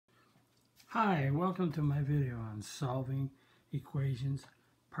Hi, welcome to my video on solving equations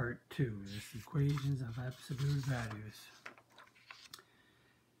part 2. This is equations of absolute values.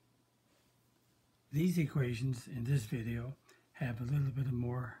 These equations in this video have a little bit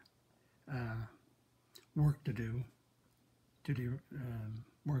more work to do to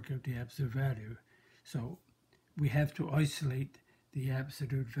work out the absolute value. So we have to isolate the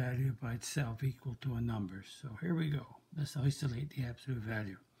absolute value by itself equal to a number. So here we go. Let's isolate the absolute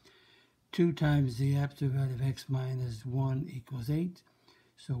value. 2 times the absolute value of x minus 1 equals 8.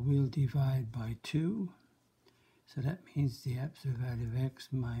 So we'll divide by 2. So that means the absolute value of x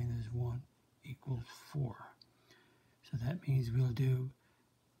minus 1 equals 4. So that means we'll do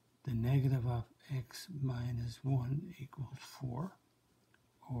the negative of x minus 1 equals 4,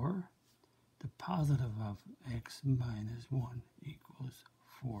 or the positive of x minus 1 equals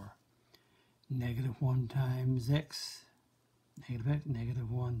 4. Negative 1 times x, negative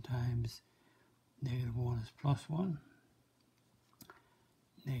 1 times negative 1 is plus 1.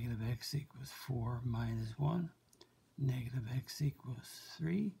 Negative x equals 4 minus 1. Negative x equals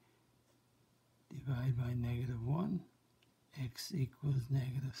 3. Divide by negative 1. X equals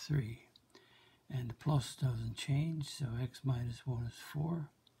negative 3. And the plus doesn't change, so x minus 1 is 4.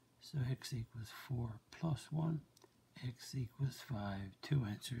 So x equals 4 plus 1. X equals 5. 2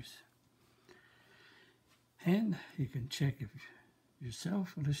 answers. And you can check if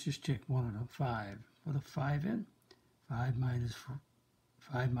yourself. Let's just check one of them. 5. Put a 5 in. 5 minus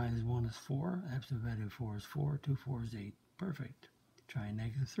 1 is 4. Absolute value of 4 is 4. 2 4 is 8. Perfect. Try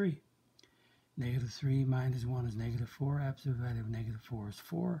negative 3. Negative 3 minus 1 is negative 4. Absolute value of negative 4 is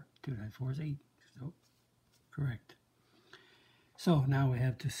 4. 2 times 4 is 8. So, correct. So now we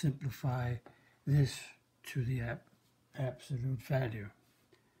have to simplify this to the absolute value.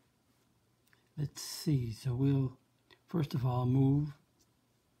 Let's see. So we'll first of all move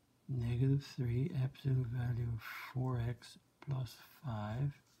negative 3 absolute value of 4x plus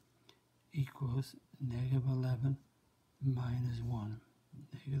 5 equals negative 11 minus 1.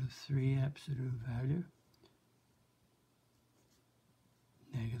 Negative 3 absolute value,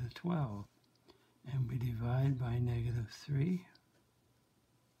 negative 12. And we divide by negative 3.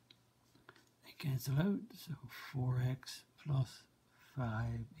 They cancel out, so 4x plus 5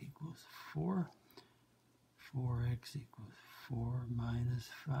 equals 4. 4x equals 4 minus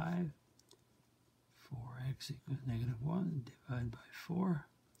 5. 4x equals negative 1. Divide by 4.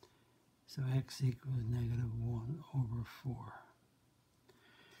 So x equals negative 1 over 4.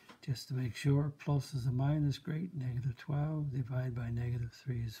 Just to make sure, plus is a minus, great. Negative 12 divided by negative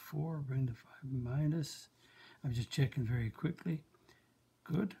 3 is 4. Bring the 5 minus. I'm just checking very quickly.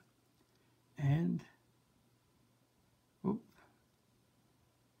 Good. And,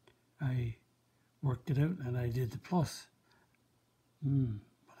 I worked it out and I did the plus.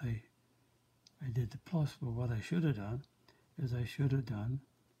 But I did the plus, but what I should have done is I should have done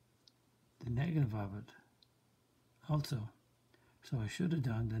the negative of it also. So I should have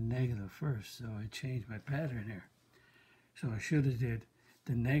done the negative first, so I changed my pattern here. So I should have did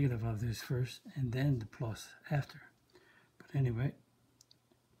the negative of this first and then the plus after. But anyway,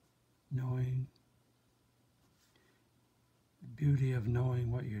 knowing, the beauty of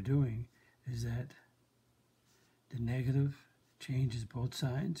knowing what you're doing is that the negative changes both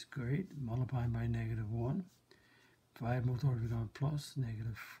sides. Great. Multiplying by negative 1. 5 moved over to plus.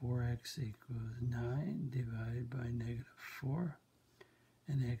 Negative 4x equals 9 divided by negative 4.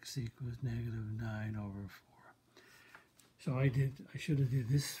 And x equals negative 9 over 4. So I should have did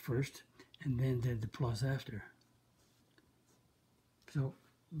this first and then did the plus after. So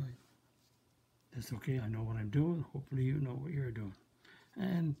that's okay. I know what I'm doing. Hopefully you know what you're doing.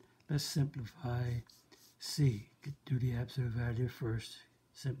 And let's simplify C. Do the absolute value first.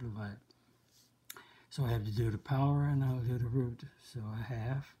 Simplify it. So I have to do the power and I'll do the root. So I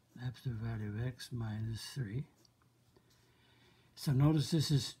have absolute value of x minus 3. So notice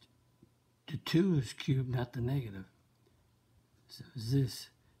this is, the 2 is cubed, not the negative. So is this,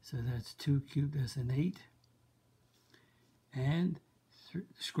 so that's 2 cubed, that's an 8. And the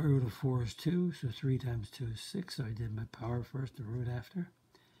square root of 4 is 2, so 3 times 2 is 6. So I did my power first, the root after.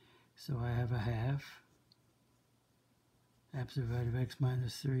 So I have a half. Absolute value of x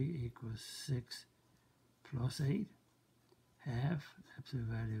minus 3 equals 6 plus 8. Half, absolute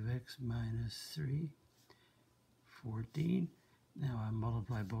value of x minus 3, 14. Now I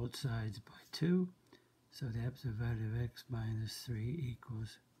multiply both sides by 2. So the absolute value of x minus 3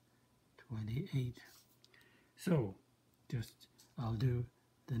 equals 28. So I'll do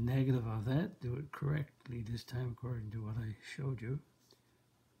the negative of that, do it correctly this time according to what I showed you.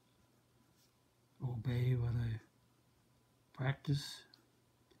 Obey what I practice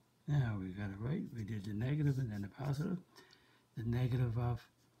Now we got it right. We did the negative and then the positive. The negative of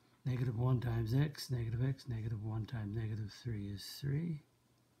negative 1 times x, negative 1 times negative 3 is 3,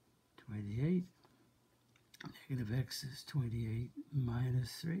 28. Negative x is 28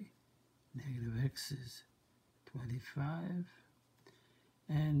 minus 3. Negative x is 25.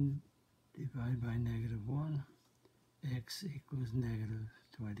 And divide by negative 1. X equals negative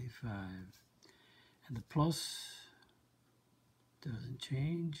 25. And the plus doesn't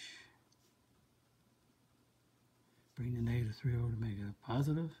change. Bring the negative 3 over to make it a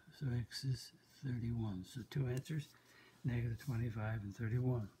positive. So x is 31. So two answers, negative 25 and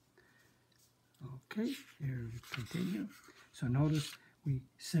 31. Okay, here we continue. So notice we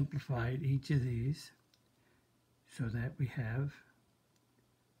simplified each of these so that we have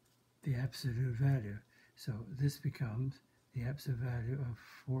the absolute value. So this becomes the absolute value of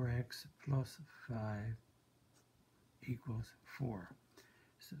 4x plus 5 equals 4.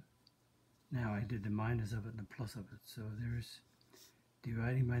 So now I did the minus of it and the plus of it. So there's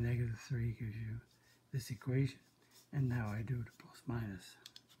dividing by negative 3 gives you this equation. And now I do the plus minus.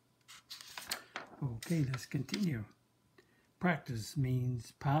 Okay, let's continue. Practice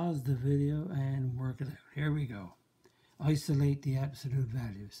means pause the video and work it out. Here we go. Isolate the absolute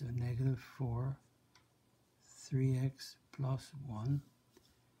value. So negative 4, 3x plus 1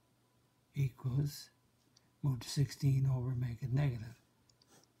 equals, move to 16 over, make it negative.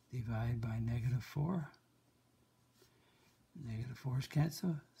 Divide by negative 4. Negative 4's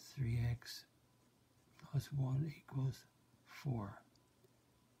cancel. 3x plus 1 equals 4.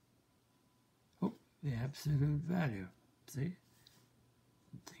 Oh, the absolute value. See?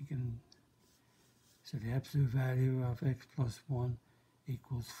 I'm thinking, so the absolute value of x plus 1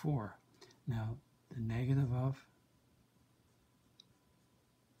 equals 4. Now, the negative of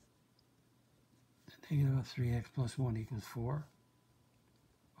 3x plus 1 equals 4,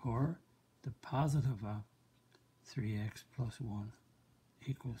 or the positive of 3x plus 1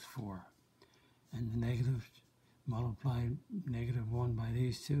 equals 4. And the negative, multiply negative 1 by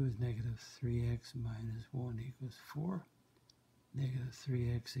these two is negative 3x minus 1 equals 4. Negative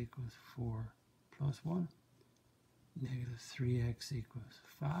 3x equals 4 plus 1. Negative 3x equals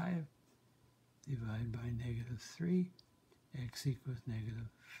 5. Divide by negative 3. X equals negative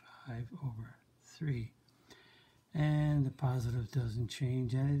 5 over 3. And the positive doesn't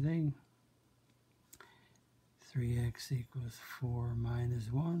change anything. 3x equals 4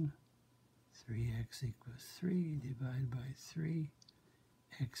 minus 1. 3x equals 3. Divide by 3.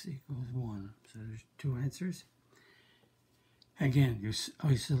 X equals 1. So there's two answers. Again, you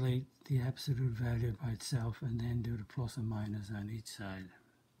isolate the absolute value by itself and then do the plus and minus on each side.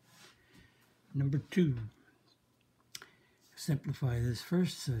 Number 2. Simplify this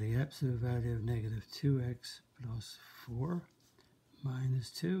first. So the absolute value of negative 2x plus 4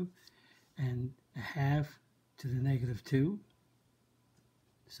 minus 2, and a half to the negative 2.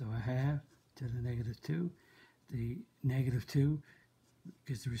 So a half to the negative 2. The negative 2,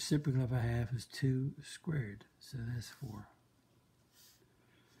 because the reciprocal of a half is 2 squared. So that's 4.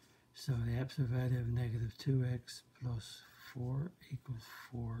 So the absolute value of negative 2x plus 4 equals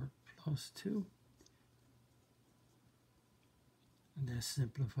 4 plus 2. And that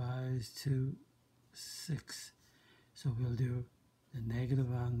simplifies to 6. So we'll do the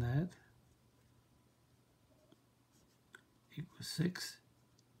negative on that equals 6.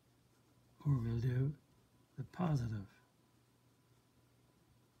 Or we'll do the positive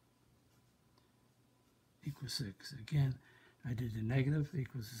equals 6. Again, I did the negative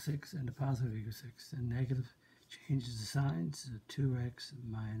equals 6 and the positive equals 6. The negative changes the signs, so 2x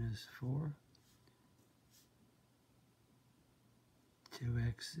minus 4.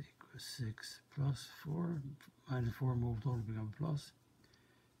 2x equals 6 plus 4. Minus 4 moved over to become plus.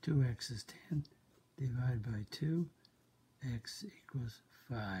 2x is 10. Divide by 2. X equals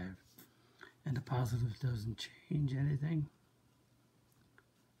 5. And the positive doesn't change anything.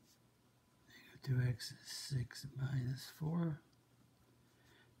 Negative 2x is 6 minus 4.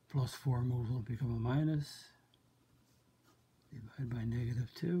 Plus 4 moves will become a minus. Divide by negative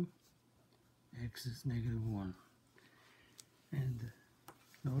 2. X is negative 1. And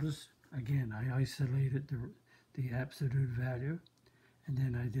notice, again, I isolated the absolute value. And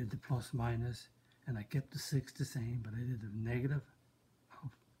then I did the plus minus. And I kept the 6 the same, but I did the negative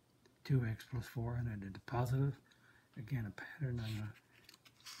of 2x plus 4, and I did the positive. Again, a pattern I'm going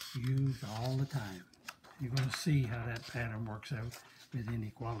to use all the time. You're going to see how that pattern works out with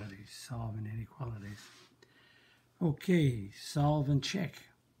inequalities, solving inequalities. Okay, solve and check.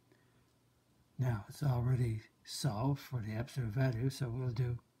 Now, it's already solved for the absolute value, so we'll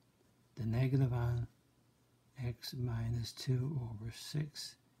do the negative on x minus 2 over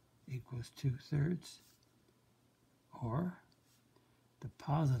 6 equals 2/3, or the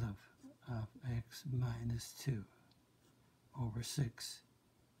positive of x minus 2 over 6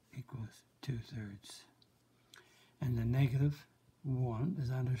 equals 2/3. And the negative 1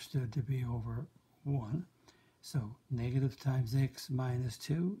 is understood to be over 1. So negative times x minus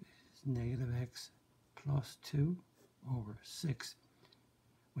 2 is negative x plus 2 over 6.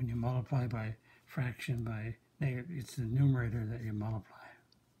 When you multiply by fraction by negative, it's the numerator that you multiply.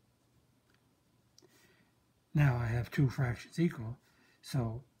 Now I have two fractions equal,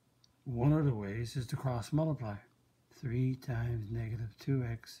 so one of the ways is to cross multiply. 3 times negative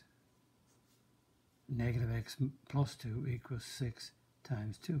 2x, negative x plus 2 equals 6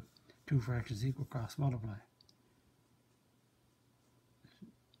 times 2. Two fractions equal, cross multiply.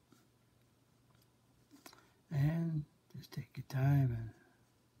 And just take your time and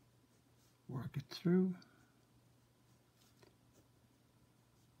work it through.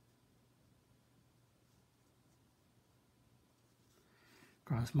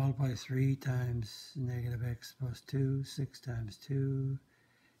 Cross multiply 3 times negative x plus 2, 6 times 2.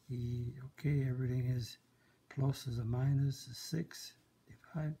 Okay, everything is plus is a minus, a 6,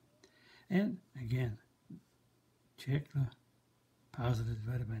 divide. And again, check the positive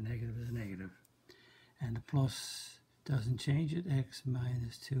divided by negative is negative. And the plus doesn't change it. X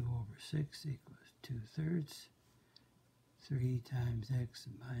minus 2 over 6 equals 2/3. 3 times x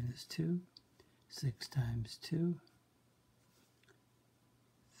minus 2, 6 times 2.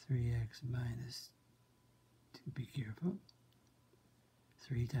 3x minus 2, be careful.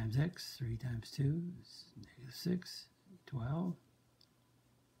 3 times x, 3 times 2 is negative 6, 12.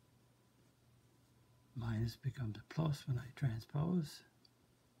 Minus becomes a plus when I transpose.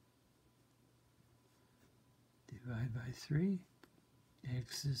 Divide by 3.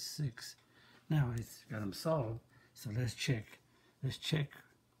 X is 6. Now it's got them solved, so let's check. I'm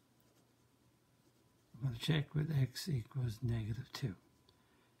going to check with x equals negative 2.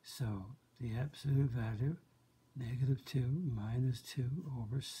 So the absolute value, negative 2 minus 2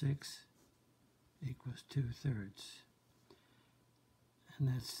 over 6 equals 2/3. And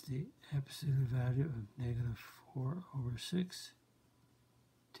that's the absolute value of negative 4 over 6,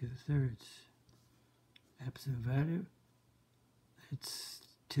 2/3. Absolute value, it's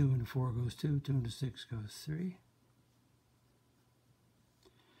 2 and 4 goes 2, 2 and 6 goes 3.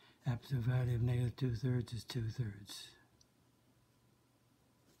 Absolute value of negative 2/3 is 2/3.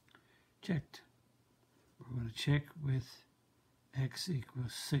 Checked. We're going to check with x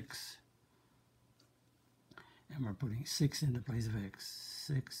equals 6. And we're putting 6 in the place of x.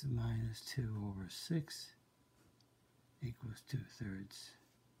 6 minus 2 over 6 equals 2/3.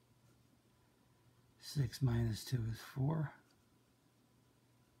 6 minus 2 is 4.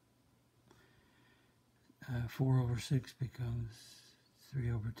 4 over 6 becomes 3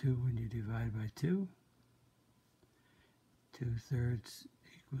 over 2 when you divide by 2. 2/3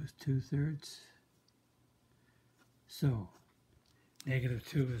 equals 2/3. So, negative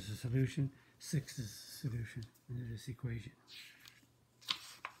 2 is the solution, 6 is the solution in this equation.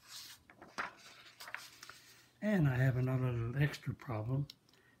 And I have another little extra problem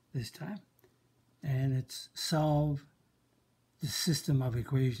this time, and it's solve the system of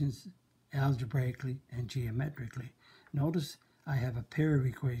equations algebraically and geometrically. Notice I have a pair of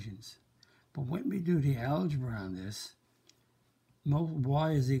equations, but when we do the algebra on this,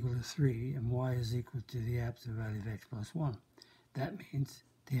 y is equal to 3 and y is equal to the absolute value of x plus 1. That means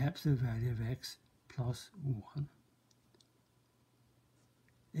the absolute value of x plus 1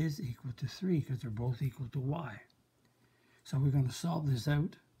 is equal to 3 because they're both equal to y. So we're going to solve this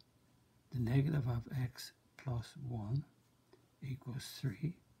out. The negative of x plus 1 equals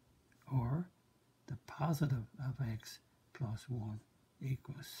 3, or the positive of x plus 1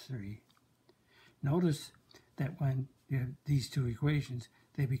 equals 3. Notice that when you have these two equations,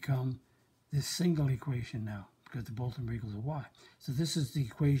 they become this single equation now because the both of them are equal to y. So this is the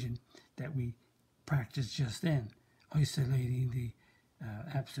equation that we practiced just then, isolating the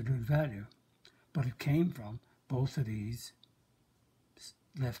absolute value. But it came from both of these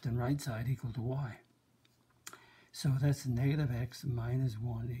left and right side equal to y. So that's negative x minus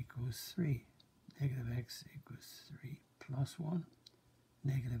 1 equals 3. Negative x equals 3 plus 1.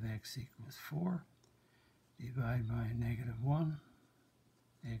 Negative x equals 4. Divide by negative 1.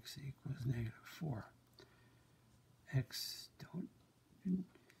 X equals negative 4.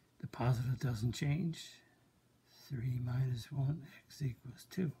 The positive doesn't change. 3 minus 1, x equals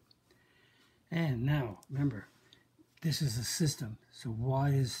 2. And now, remember, this is a system. So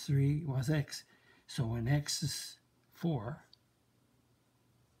y is 3, was x. So when x is 4,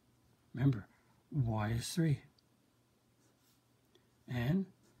 remember, y is 3. And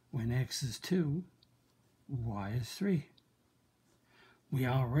when when x is 2, y is 3. We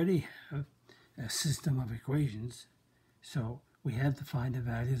already have a system of equations, so we have to find the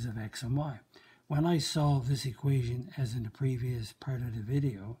values of x and y. When I solved this equation, as in the previous part of the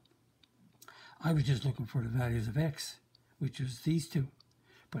video, I was just looking for the values of x, which is these two.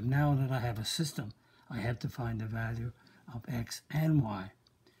 But now that I have a system, I have to find the value of x and y.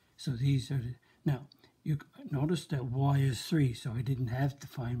 So these are the... Now, you notice that y is 3, so I didn't have to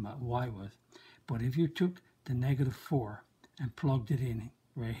find what y was. But if you took the negative 4 and plugged it in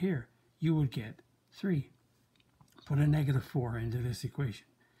right here, you would get 3. Put a negative 4 into this equation.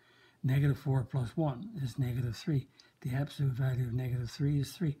 Negative 4 plus 1 is negative 3. The absolute value of negative 3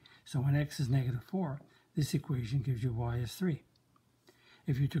 is 3. So when x is negative 4, this equation gives you y is 3.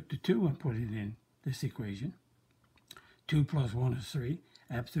 If you took the 2 and put it in this equation, 2 plus 1 is 3.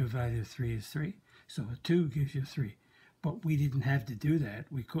 Absolute value of 3 is 3. So a 2 gives you 3. But we didn't have to do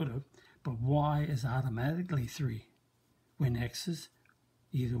that. We could have. But y is automatically 3 when x is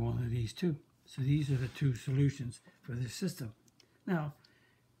either one of these two. So these are the two solutions for this system. Now,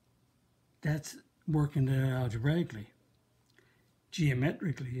 that's working there algebraically.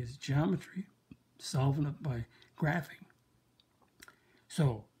 Geometrically is geometry, solving it by graphing.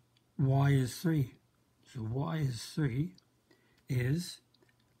 So y is 3. So y is 3 is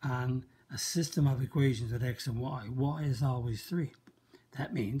on a system of equations with x and y. Y is always 3.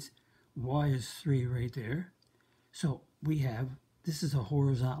 That means y is 3 right there. So we have, this is a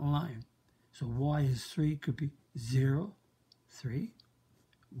horizontal line. So y is 3 could be 0, 3,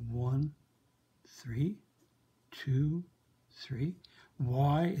 1, 3, 2, 3.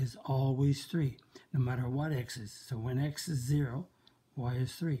 Y is always 3, no matter what x is. So when x is 0, y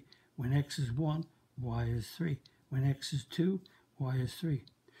is 3. When x is 1, y is 3. When x is 2, y is 3.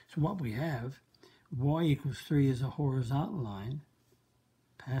 So what we have, y equals 3 is a horizontal line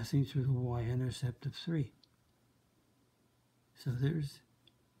passing through the y-intercept of 3. So there's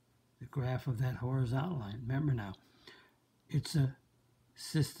the graph of that horizontal line. Remember now, it's a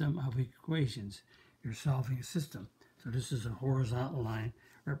system of equations. You're solving a system. So this is a horizontal line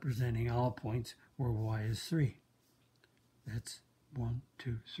representing all points where y is 3. That's 1,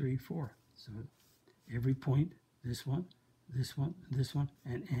 2, 3, 4. So every point, this one, this one, this one,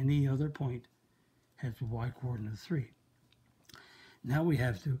 and any other point has a y-coordinate of 3. Now we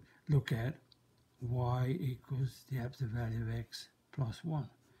have to look at y equals the absolute value of x plus 1.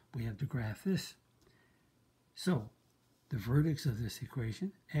 We have to graph this. So the vertex of this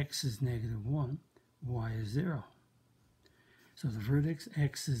equation, x is negative 1, y is 0. So the vertex,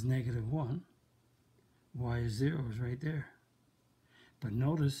 x is negative 1, y is 0 is right there. But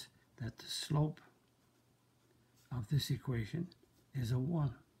notice that the slope of this equation is a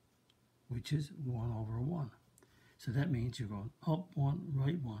 1, which is 1 over 1. So that means you're going up 1,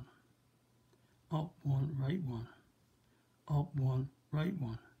 right 1, up 1, right 1, up 1, right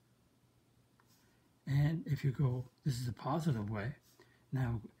 1. And if you go, this is a positive way,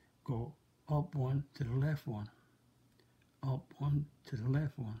 now go up 1 to the left 1, up 1 to the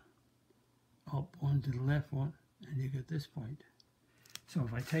left 1, up 1 to the left 1, and you get this point. So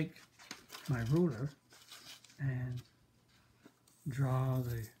if I take my ruler and draw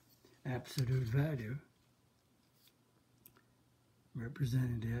the absolute value,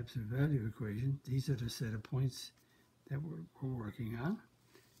 representing the absolute value equation, these are the set of points that we're working on.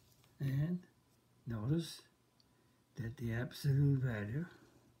 And notice that the absolute value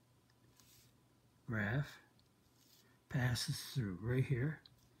graph passes through right here,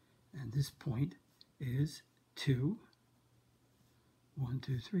 and this point is 2, 1,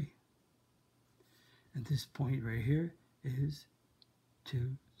 2, 3. And this point right here is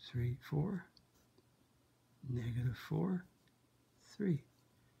 2, 3, 4, negative 4, 3.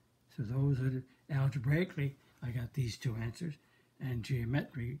 So those are the, algebraically, I got these two answers, and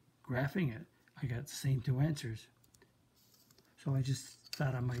geometry, graphing it, I got the same two answers. So I just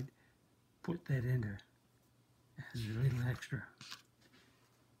thought I might put that in there as a little extra,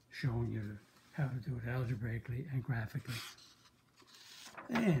 showing you how to do it algebraically and graphically.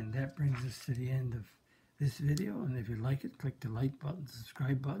 And that brings us to the end of this video, and if you like it, click the like button,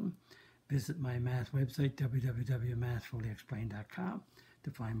 subscribe button. Visit my math website, www.mathfullyexplained.com,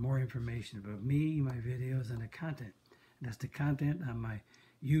 to find more information about me, my videos, and the content. And that's the content on my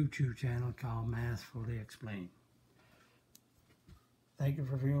YouTube channel called Math Fully Explained. Thank you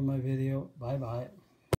for viewing my video. Bye-bye.